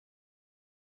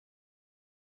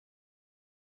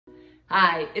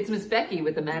Hi, it's Miss Becky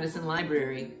with the Madison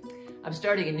Library. I'm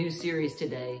starting a new series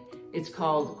today. It's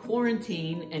called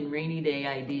Quarantine and Rainy Day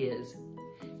Ideas.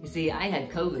 You see, I had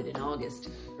COVID in August,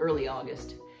 early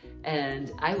August,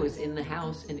 and I was in the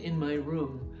house and in my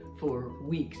room for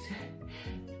weeks.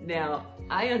 Now,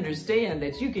 I understand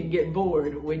that you can get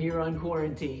bored when you're on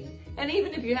quarantine. And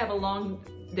even if you have a long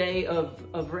day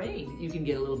of rain, you can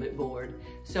get a little bit bored.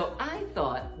 So I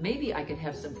thought maybe I could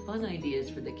have some fun ideas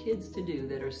for the kids to do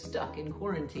that are stuck in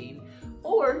quarantine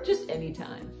or just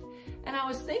anytime. And I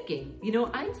was thinking, you know,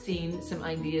 I'd seen some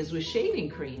ideas with shaving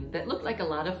cream that looked like a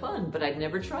lot of fun, but I'd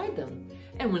never tried them.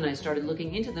 And when I started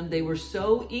looking into them, they were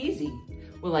so easy.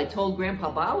 Well, I told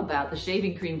Grandpa Bob about the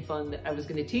shaving cream fun that I was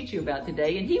going to teach you about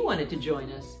today, and he wanted to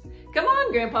join us. Come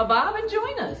on, Grandpa Bob, and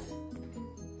join us.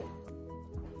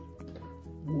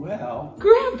 Well,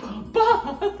 Grandpa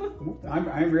Bob!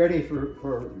 I'm ready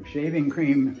for shaving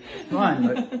cream fun,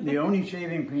 but the only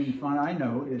shaving cream fun I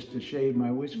know is to shave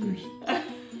my whiskers.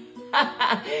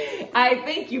 I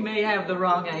think you may have the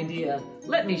wrong idea.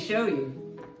 Let me show you.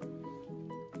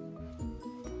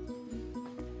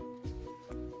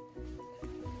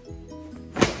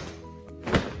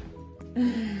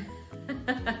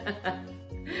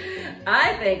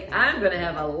 I think I'm going to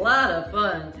have a lot of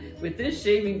fun with this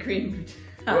shaving cream.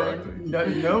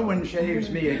 No one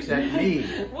shaves me except me.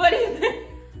 What is it?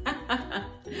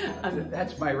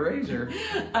 That's my razor.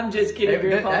 I'm just kidding,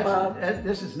 Grandpa Bob.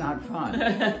 This is not fun.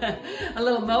 A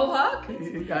little mohawk?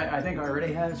 I think I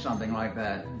already have something like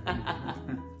that.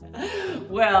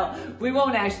 Well, we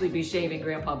won't actually be shaving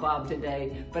Grandpa Bob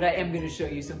today, but I am going to show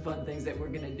you some fun things that we're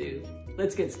going to do.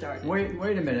 Let's get started.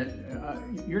 Wait a minute.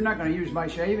 You're not going to use my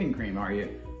shaving cream, are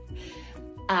you?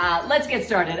 Let's get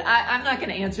started. I'm not going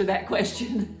to answer that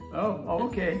question. Oh,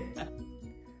 okay.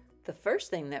 The first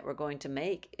thing that we're going to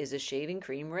make is a shaving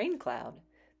cream rain cloud.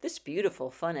 This beautiful,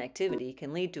 fun activity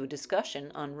can lead to a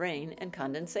discussion on rain and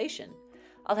condensation.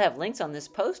 I'll have links on this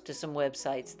post to some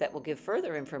websites that will give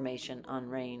further information on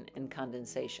rain and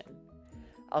condensation.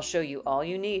 I'll show you all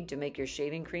you need to make your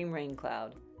shaving cream rain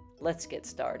cloud. Let's get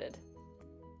started.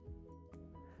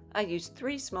 I used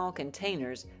 3 small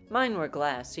containers. Mine were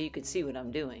glass so you could see what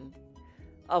I'm doing.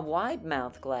 A wide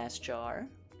mouth glass jar,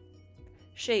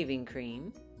 shaving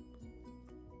cream,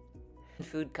 and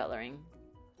food coloring.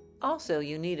 Also,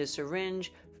 you need a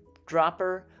syringe,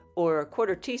 dropper, or a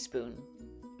 1/4 teaspoon.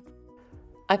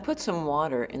 I put some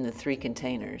water in the 3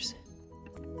 containers.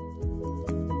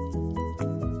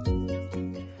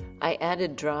 I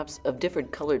added drops of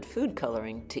different colored food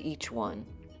coloring to each one.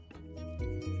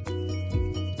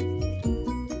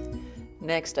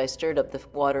 Next, I stirred up the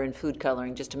water and food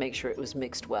coloring just to make sure it was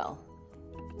mixed well.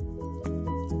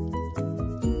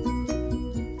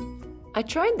 I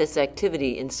tried this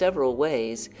activity in several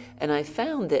ways, and I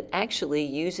found that actually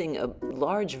using a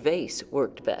large vase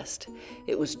worked best.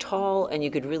 It was tall and you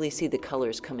could really see the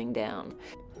colors coming down.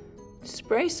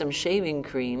 Spray some shaving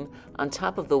cream on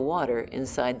top of the water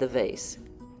inside the vase.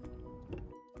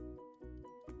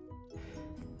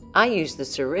 I use the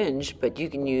syringe, but you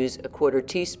can use a 1/4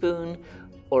 teaspoon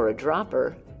or a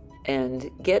dropper and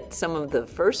get some of the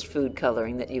first food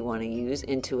coloring that you want to use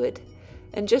into it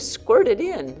and just squirt it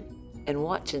in and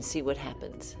watch and see what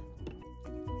happens.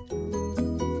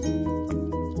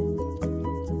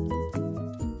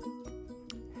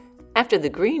 After the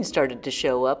green started to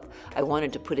show up, I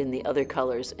wanted to put in the other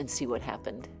colors and see what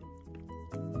happened.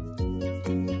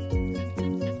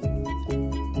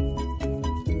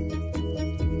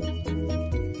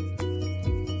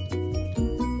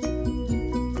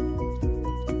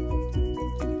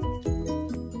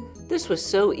 This was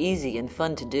so easy and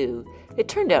fun to do. It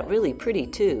turned out really pretty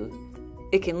too.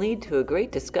 It can lead to a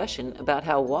great discussion about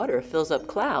how water fills up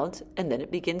clouds and then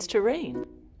it begins to rain.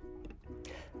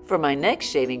 For my next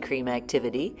shaving cream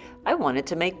activity, I wanted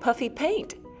to make puffy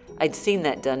paint. I'd seen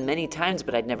that done many times,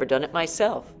 but I'd never done it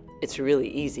myself. It's really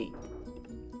easy.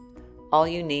 All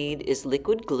you need is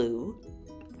liquid glue,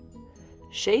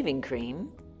 shaving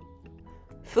cream,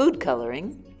 food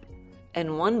coloring,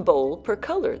 and 1 bowl per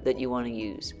color that you want to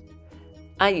use.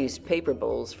 I used paper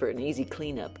bowls for an easy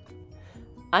cleanup.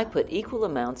 I put equal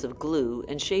amounts of glue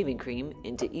and shaving cream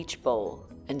into each bowl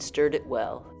and stirred it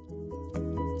well.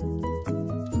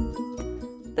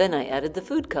 Then I added the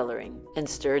food coloring and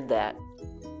stirred that.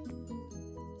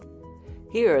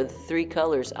 Here are the 3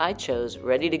 colors I chose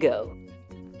ready to go.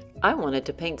 I wanted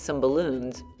to paint some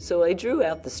balloons, so I drew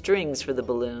out the strings for the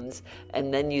balloons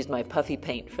and then used my puffy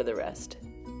paint for the rest.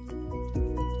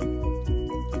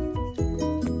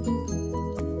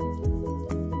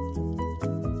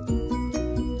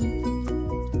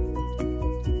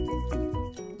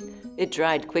 It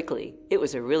dried quickly. It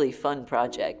was a really fun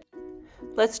project.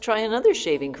 Let's try another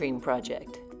shaving cream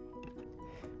project.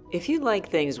 If you like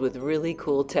things with really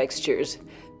cool textures,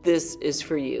 this is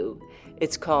for you.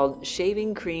 It's called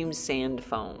Shaving Cream Sand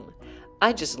Foam.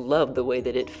 I just love the way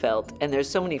that it felt, and there's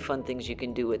so many fun things you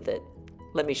can do with it.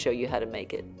 Let me show you how to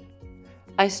make it.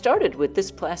 I started with this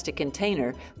plastic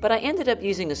container, but I ended up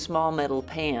using a small metal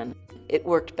pan. It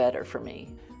worked better for me.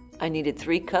 I needed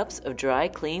 3 cups of dry,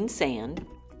 clean sand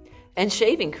and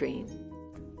shaving cream.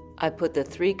 I put the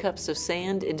 3 cups of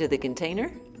sand into the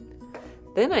container.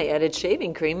 Then I added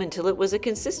shaving cream until it was a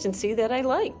consistency that I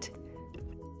liked.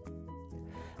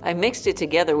 I mixed it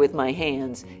together with my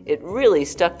hands. It really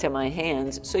stuck to my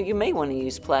hands, so you may want to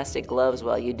use plastic gloves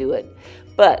while you do it.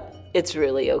 But it's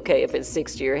really okay if it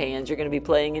sticks to your hands. You're going to be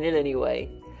playing in it anyway.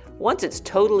 Once it's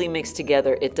totally mixed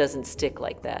together, it doesn't stick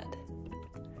like that.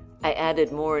 I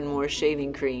added more and more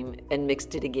shaving cream and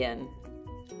mixed it again.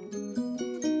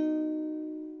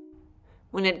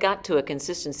 When it got to a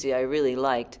consistency I really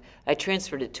liked, I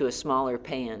transferred it to a smaller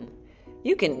pan.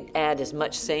 You can add as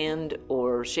much sand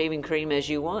or shaving cream as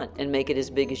you want and make it as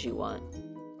big as you want.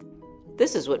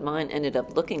 This is what mine ended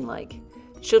up looking like.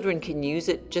 Children can use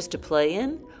it just to play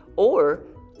in, or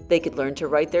they could learn to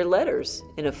write their letters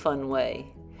in a fun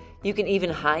way. You can even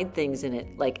hide things in it,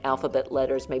 like alphabet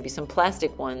letters, maybe some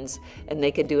plastic ones, and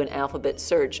they could do an alphabet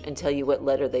search and tell you what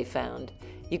letter they found.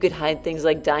 You could hide things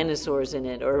like dinosaurs in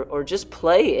it, or just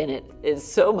play in it. It's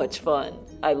so much fun.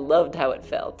 I loved how it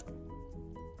felt.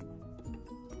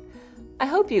 I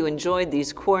hope you enjoyed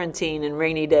these quarantine and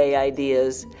rainy day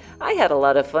ideas. I had a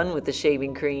lot of fun with the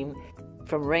shaving cream,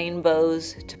 from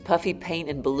rainbows to puffy paint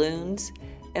and balloons,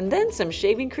 and then some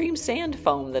shaving cream sand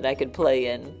foam that I could play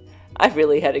in. I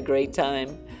really had a great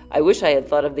time. I wish I had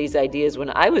thought of these ideas when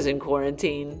I was in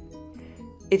quarantine.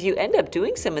 If you end up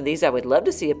doing some of these, I would love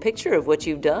to see a picture of what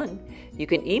you've done. You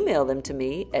can email them to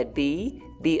me at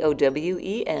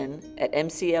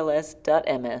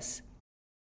bowen@mcls.ms.